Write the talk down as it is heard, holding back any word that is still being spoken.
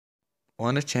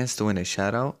Want a chance to win a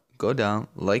shout out? Go down,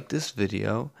 like this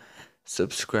video,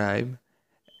 subscribe,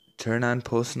 turn on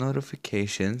post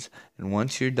notifications, and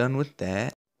once you're done with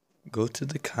that, go to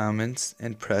the comments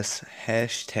and press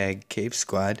hashtag Cave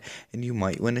Squad and you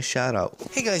might win a shout out.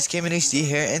 Hey guys, KMNHD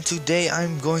here, and today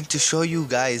I'm going to show you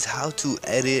guys how to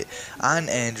edit on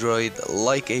Android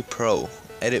like a pro.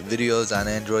 Edit videos on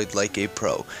Android like a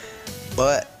pro.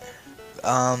 But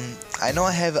I know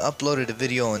I haven't uploaded a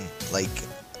video in like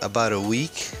about a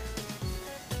week.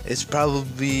 It's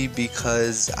probably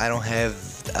because I don't have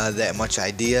that much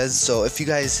ideas. So if you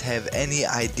guys have any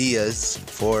ideas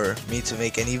for me to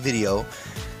make any video,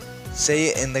 say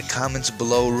it in the comments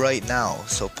below right now.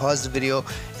 So pause the video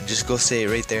and just go say it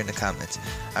right there in the comments.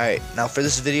 Alright, now for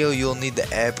this video you'll need the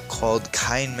app called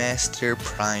Kinemaster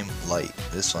Prime Lite.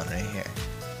 This one right here.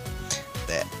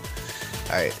 That.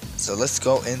 Alright, so let's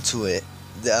go into it.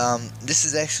 This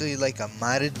is actually like a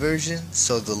modded version,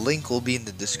 so the link will be in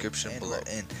the description below.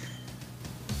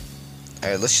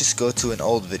 Alright, let's just go to an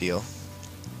old video.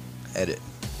 Edit.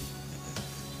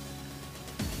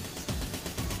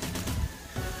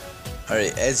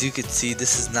 Alright, as you can see,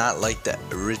 this is not like the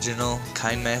original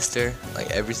Kinemaster. Like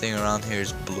everything around here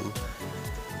is blue.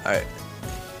 Alright,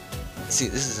 see,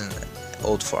 this is an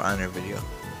old For Honor video.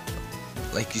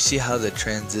 Like, you see how the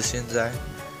transitions are?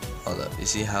 Hold up, you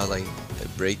see how like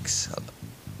it breaks? Hold up.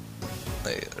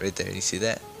 Like right there, you see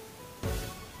that?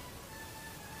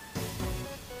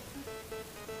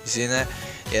 You see that?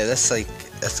 Yeah, that's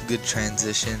good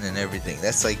transition and everything.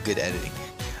 That's like good editing.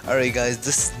 Alright guys,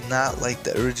 this is not like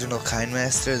the original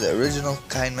Kinemaster. The original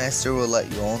Kinemaster will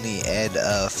let you only add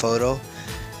a photo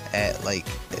at like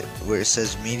where it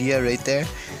says media right there.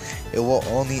 It will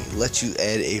only let you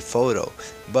add a photo.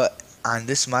 But on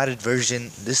this modded version,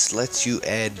 this lets you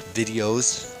add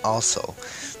videos also,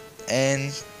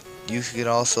 and you could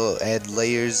also add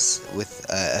layers with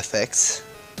effects.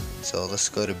 So let's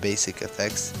go to basic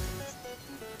effects.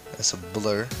 That's a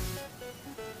blur.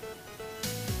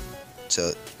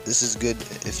 So this is good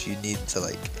if you need to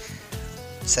like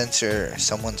censor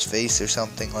someone's face or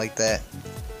something like that.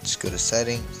 Just go to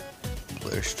settings,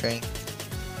 blur strength,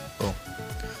 boom,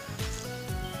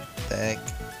 back.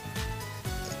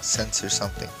 Censor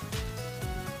something.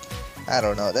 I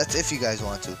don't know. That's if you guys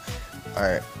want to.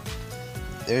 Alright.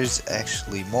 There's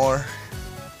actually more.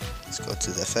 Let's go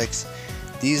to the effects.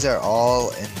 These are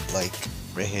all in like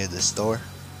right here, the store.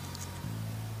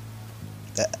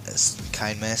 That's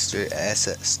Kinemaster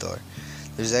Asset Store.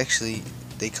 There's actually,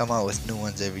 they come out with new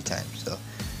ones every time. So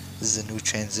this is a new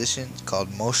transition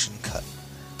called Motion Cut.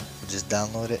 We'll just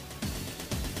download it.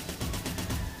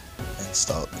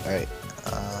 Install it. Alright.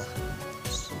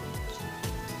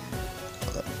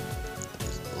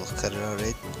 Cut it out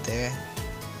right there.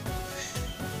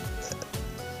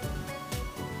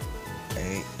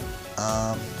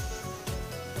 Alright.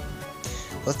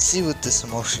 Let's see what this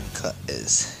motion cut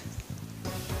is.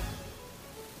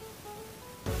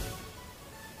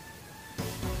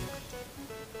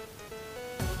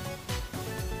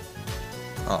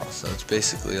 Oh, so it's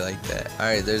basically like that.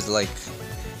 Alright, there's like,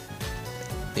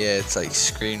 yeah, it's like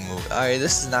screen move. Alright,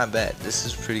 this is not bad. This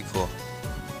is pretty cool.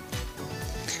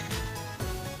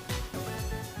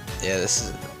 Yeah, this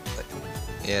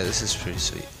is pretty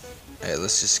sweet. Alright,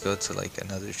 let's just go to like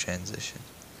another transition.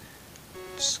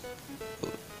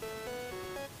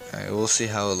 Alright, we'll see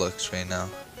how it looks right now.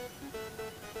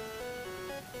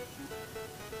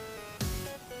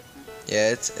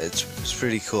 Yeah, it's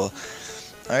pretty cool.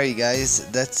 Alright guys,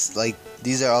 that's like,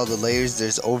 these are all the layers.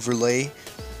 There's overlay,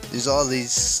 there's all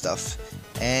these stuff,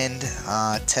 and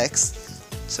text.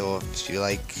 So if you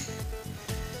like,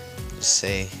 just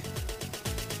say,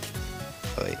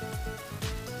 wait.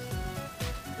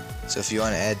 So if you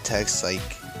want to add text,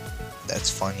 like, that's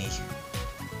funny,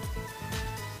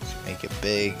 just make it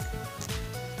big,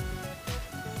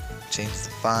 change the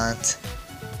font,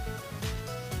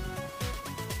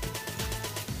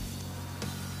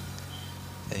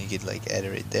 then you could like add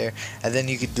it right there, and then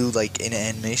you could do like in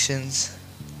animations.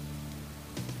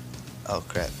 Oh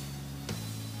crap,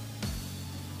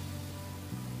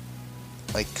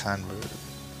 like converge.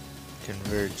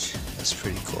 That's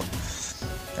pretty cool.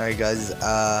 Alright guys,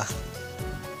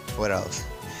 what else?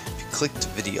 If you click the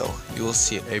video, you will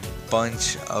see a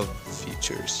bunch of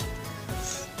features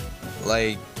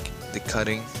like the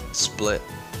cutting, split,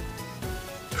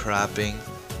 cropping,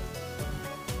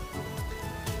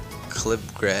 clip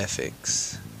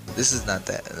graphics. This is not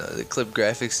that. The clip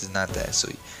graphics is not that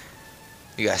sweet.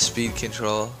 You got speed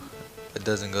control. It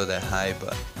doesn't go that high,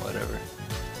 but whatever.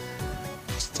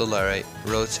 Still alright.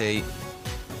 Rotate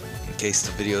in case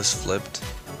the video's flipped.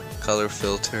 Color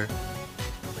filter.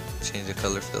 change the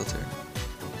color filter.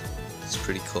 It's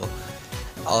pretty cool.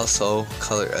 Also,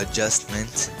 color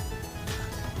adjustment,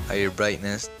 higher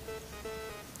brightness.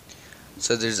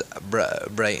 So there's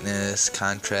brightness,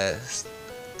 contrast,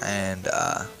 and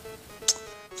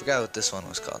forgot what this one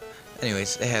was called.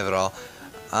 Anyways, they have it all.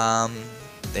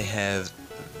 They have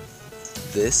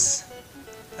this.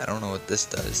 I don't know what this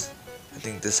does. I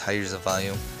think this higher the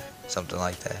volume, something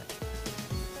like that.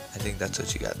 I think that's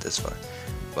what you got this for,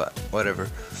 but whatever.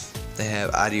 They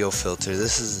have audio filter.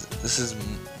 This is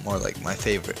more like my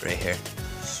favorite right here.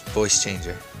 Voice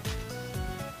changer.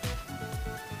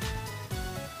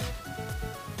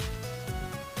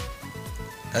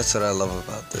 That's what I love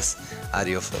about this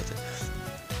audio filter.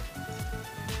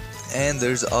 And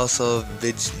there's also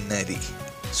vignette.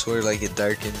 So where like it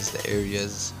darkens the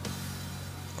areas.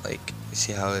 Like, you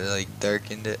see how it like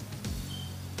darkened it?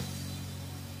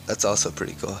 That's also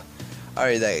pretty cool.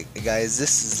 Alright guys,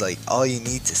 this is like all you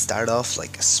need to start off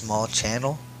like a small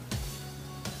channel.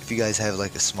 If you guys have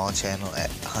like a small channel at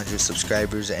 100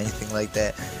 subscribers or anything like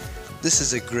that, this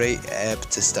is a great app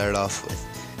to start off with,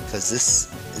 because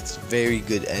it's very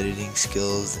good editing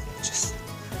skills and just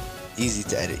easy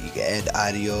to edit. You can add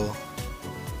audio,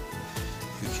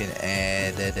 you can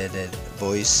add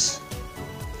voice.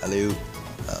 Hello.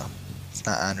 It's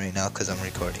not on right now because I'm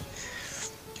recording.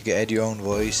 You can add your own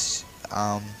voice.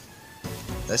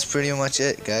 That's pretty much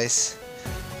it, guys.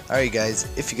 Alright guys,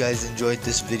 if you guys enjoyed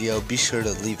this video, be sure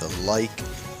to leave a like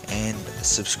and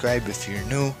subscribe if you're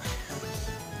new,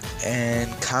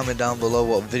 and comment down below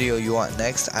what video you want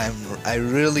next. I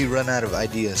really run out of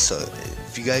ideas, so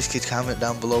if you guys could comment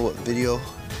down below what video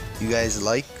you guys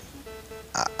like,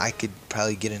 I could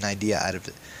probably get an idea out of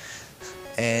it.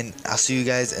 And I'll see you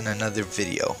guys in another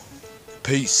video.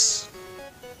 Peace.